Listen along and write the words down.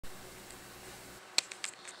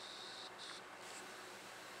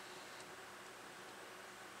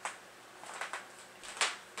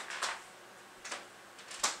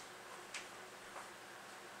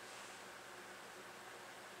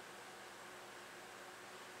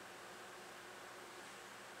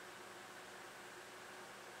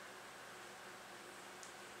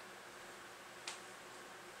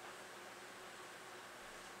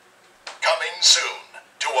soon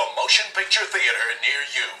to a motion picture theater near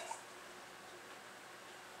you.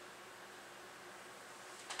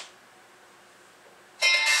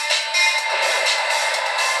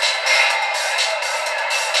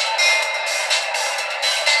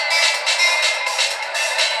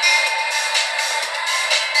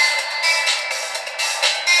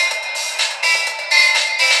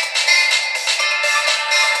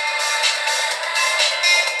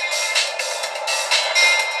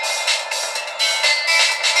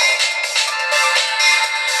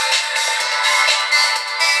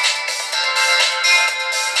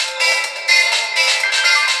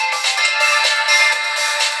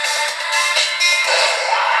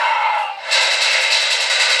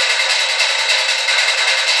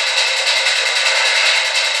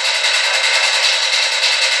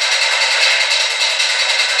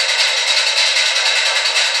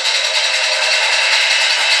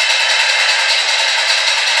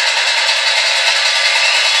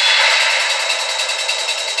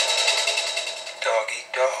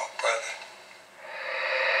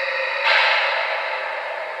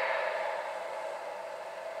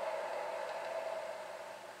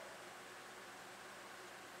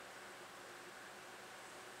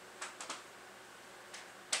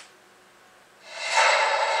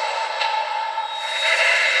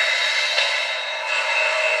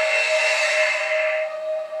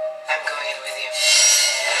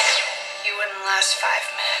 Last 5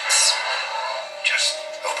 minutes. Just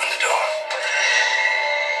open the door.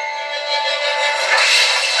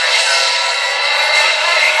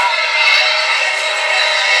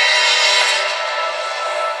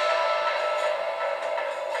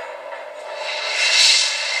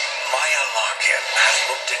 Maya Larkin has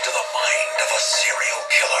looked into the mind of a serial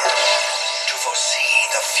killer to foresee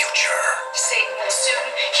the future. Satan will assume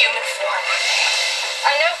human form.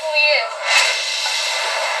 I know who he is.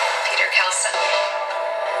 Peter Kelson.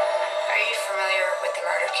 Are you familiar with the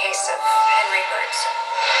murder case of Henry Bergson?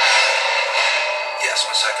 Yes,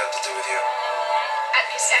 what's that got to do with you? At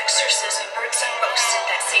his exorcism, Bergson boasted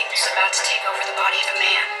that Satan was about to take over the body of a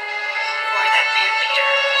man. You are that man, Peter.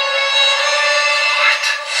 What?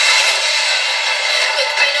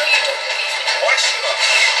 Look, I know you don't believe me. What stuff?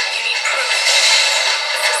 You need proof.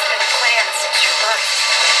 This has been planned since your birth.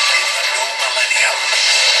 In the new millennium,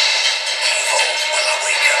 evil will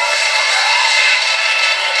awaken.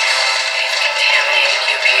 They've contaminated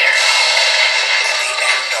you, Peter. The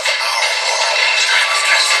end of our world, time of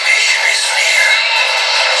transformation is near.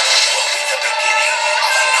 Will be the beginning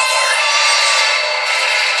of another.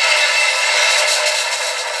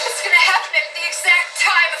 It's gonna happen at the exact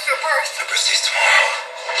time of your birth. The birthday's tomorrow.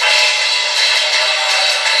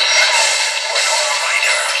 Winona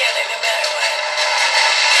Ryder Together no matter what.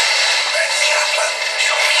 and Chaplin.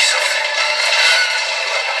 Show me something.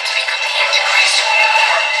 You are about to become the Antichrist.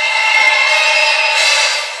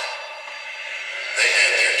 They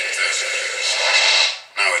had their 2,000 years.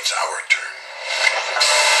 Now it's our turn.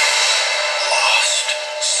 Lost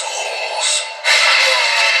souls.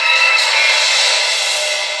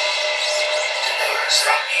 Deliverance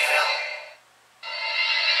from evil.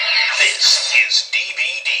 This is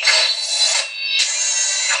DVD.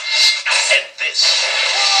 And this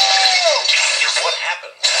is what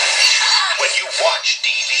happens when you watch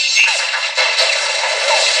DVD.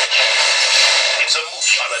 It's a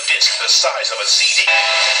movie on a disc the size of a CD.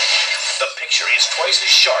 The picture is twice as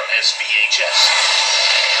sharp as VHS.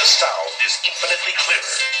 The sound is infinitely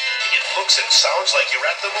clearer. It looks and sounds like you're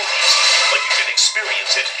at the movies, but you can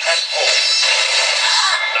experience it at home.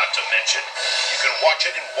 Not to mention, you can watch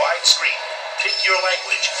it in widescreen. Pick your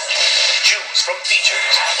language. Choose from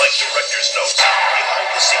features like director's notes,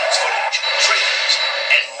 behind-the-scenes footage, trailers,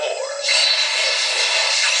 and more.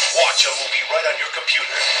 Watch a movie right on your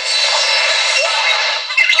computer.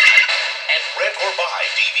 And rent or buy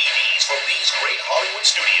DVDs from these great Hollywood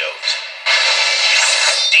studios.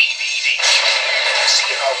 DVD.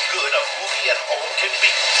 See how good a movie at home can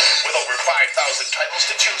be. With over 5,000 titles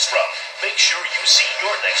to choose from, make sure you see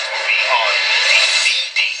your next movie on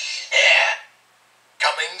DVD. Yeah.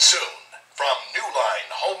 Coming soon from New Line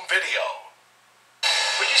Home Video.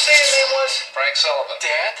 What'd you say his name was? Frank Sullivan.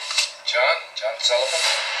 Dad? John Sullivan?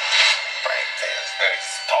 Frank thinks that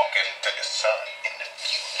he's talking to his son in the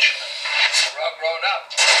future. The rug rolled up.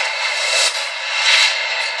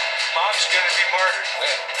 Mom's gonna be murdered.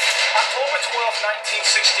 When? October 12th,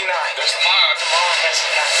 1969. There's tomorrow. Tomorrow hasn't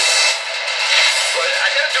happened. But I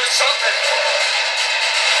gotta do something.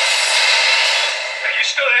 Are you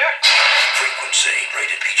still there? Frequency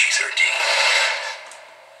rated PG-13.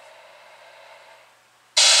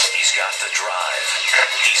 He's got the drive.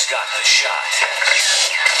 He's got the shot. Let's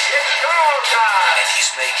go,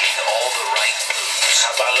 making all the right moves.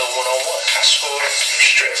 How about a little one-on-one? I score, you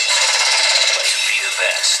strip. But to be the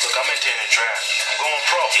best, Look, I'm entering the draft. I'm going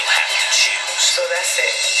pro. you'll have to choose. So that's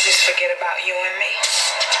it. Just forget about you and me.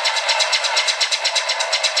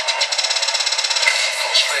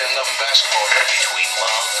 Let's play 11 basketball. Between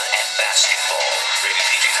love and basketball. Rated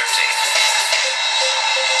PG-13.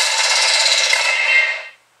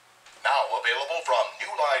 Now available from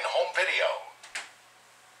New Line Home Video.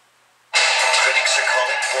 Critics are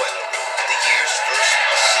calling Boiler Room the year's first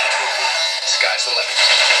must-see movie. Sky's the limit.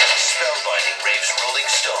 Spellbinding raves Rolling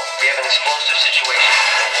Stone. We have an explosive situation.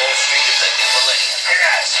 The Wall Street of the new millennium.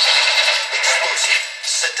 Yes! Explosive,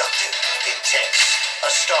 seductive, intense. A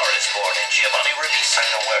star is born in Giovanni Ribisi. I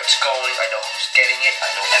know where it's going. I know who's getting it. I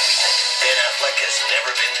know everything. Ben Affleck has never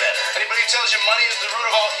been better. Anybody who tells you money is the root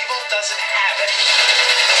of all evil doesn't have it.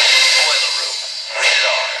 Boiler Room. Rated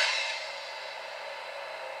R.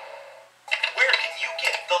 Where can you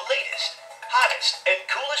get the latest, hottest, and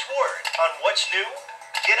coolest word on what's new?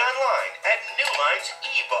 Get online at New Line's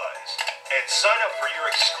Ebuzz and sign up for your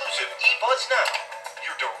exclusive Ebuzz Now,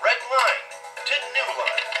 your direct line to New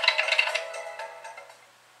Line.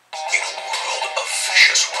 In a world of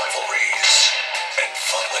vicious rivalries and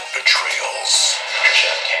violent betrayals,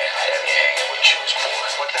 Chef can't hide on your hanging when she was born.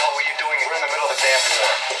 What the hell were you doing? We're in the middle of a damn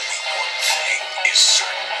war. only one thing is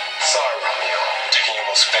certain. Sorry, Romeo. I'm taking your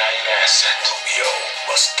most valued asset. Romeo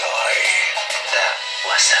must die. That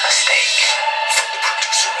was a mistake. From the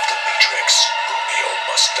producer of The Matrix, Romeo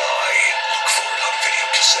Must Die. Look for it on video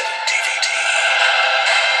cassette and DVD.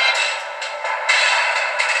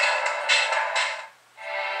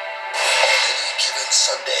 On any given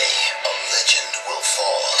Sunday, a legend will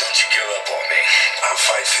fall. Don't you give up on me. I'll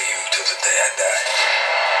fight for you till the day I die.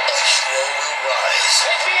 A hero will rise.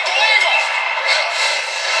 Make me a believer!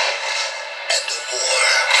 And a war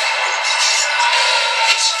will begin.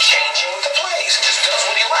 He's changing the plays. He just does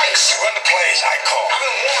what he likes. You run the plays, I call. I've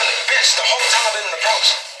been warming the bench the whole time I've been in the pros.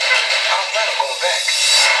 I don't plan on going back.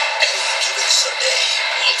 Any given Sunday,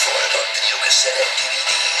 look for it on video cassette and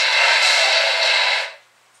DVD.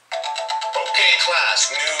 Okay,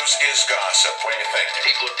 class. News is gossip. What do you think?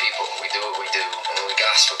 People are people. We do what we do, and then we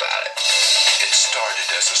gossip about it. It started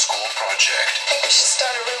as a school project, I think we should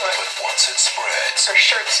start a rumor. but once it spreads, Her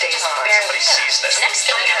shirt stays on. Somebody sees this. Next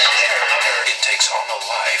time I it takes on a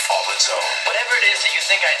life all its own. Whatever it is that you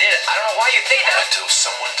think I did, I don't know why you think that. Until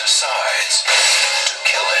someone decides to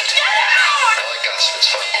kill it. I like gossip. It's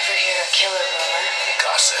fun. Ever hear a killer rumor?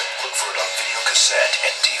 Gossip. Look for it on video cassette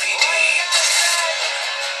and DVD.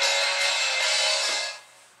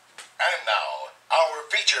 And now, our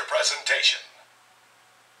feature presentation.